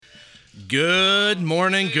Good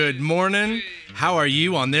morning, good morning. How are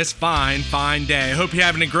you on this fine day? I hope you're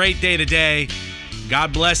having a great day today.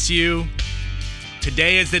 God bless you.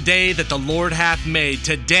 Today is the day that the Lord hath made.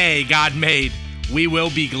 Today God made. We will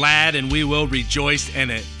be glad and we will rejoice in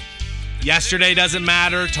it. Yesterday doesn't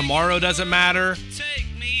matter. Tomorrow doesn't matter.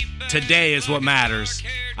 Today is what matters.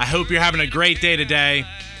 I hope you're having a great day today.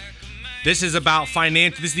 This is about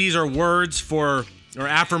finance. These are words for, or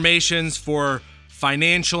affirmations for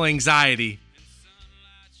financial anxiety.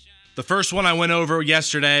 The first one I went over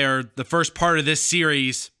yesterday, or the first part of this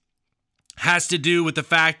series, has to do with the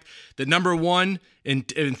fact that number one, in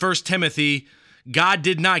 1 Timothy, God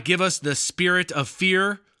did not give us the spirit of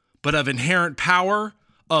fear, but of inherent power,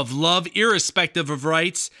 of love, irrespective of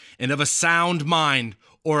rights, and of a sound mind,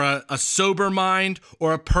 or a sober mind,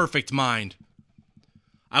 or a perfect mind.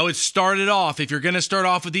 I would start it off, if you're going to start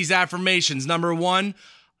off with these affirmations, number one,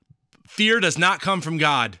 fear does not come from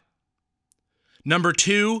God. Number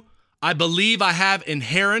two, I believe I have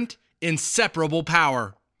inherent, inseparable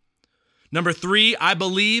power. Number three, I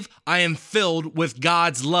believe I am filled with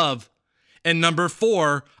God's love. And number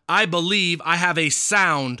four, I believe I have a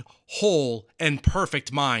sound, whole, and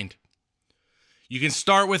perfect mind. You can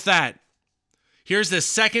start with that. Here's the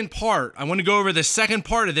second part. I want to go over the second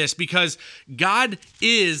part of this because God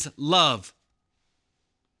is love.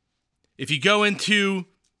 If you go into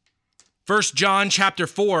 1 John chapter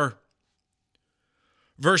 4,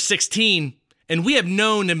 verse 16, and we have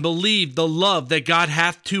known and believed the love that God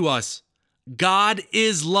hath to us. God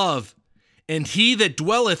is love, and he that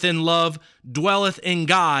dwelleth in love dwelleth in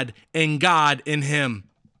God, and God in him.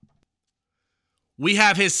 We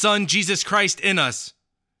have his son, Jesus Christ, in us,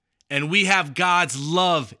 and we have God's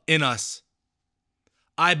love in us.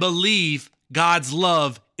 I believe God's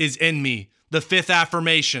love is in me. The fifth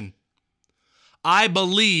affirmation. I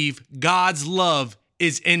believe God's love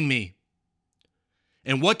is in me.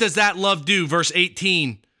 And what does that love do? Verse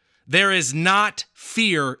 18, there is not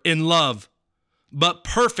fear in love, but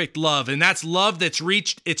perfect love. And that's love that's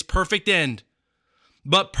reached its perfect end.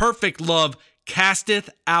 But perfect love casteth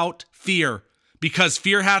out fear, because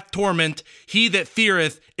fear hath torment. He that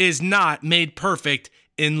feareth is not made perfect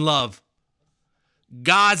in love.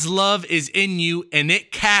 God's love is in you, and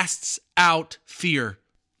it casts out fear.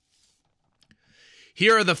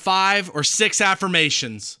 Here are the 5 or 6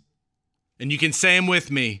 affirmations, and you can say them with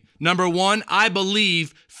me. Number one, I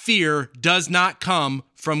believe fear does not come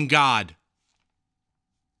from God.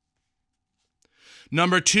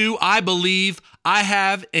 Number two, I believe I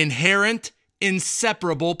have inherent,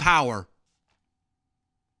 inseparable power.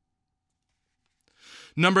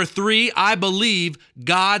 Number 3, I believe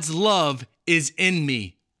God's love is in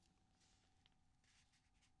me.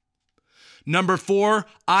 Number 4,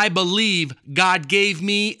 I believe God gave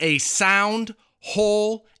me a sound,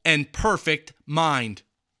 whole, and perfect mind.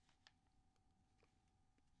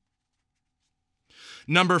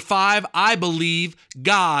 Number 5, I believe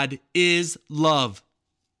God is love.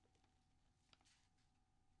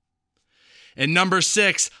 And number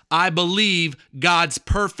 6, I believe God's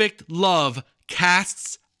perfect love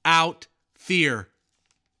casts out fear.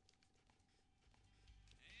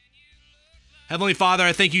 Heavenly Father,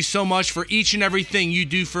 I thank you so much for each and everything you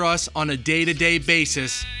do for us on a day-to-day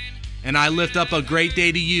basis. And I lift up a great day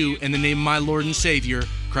to you in the name of my Lord and Savior,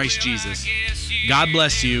 Christ Jesus. God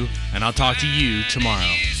bless you, and I'll talk to you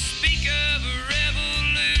tomorrow.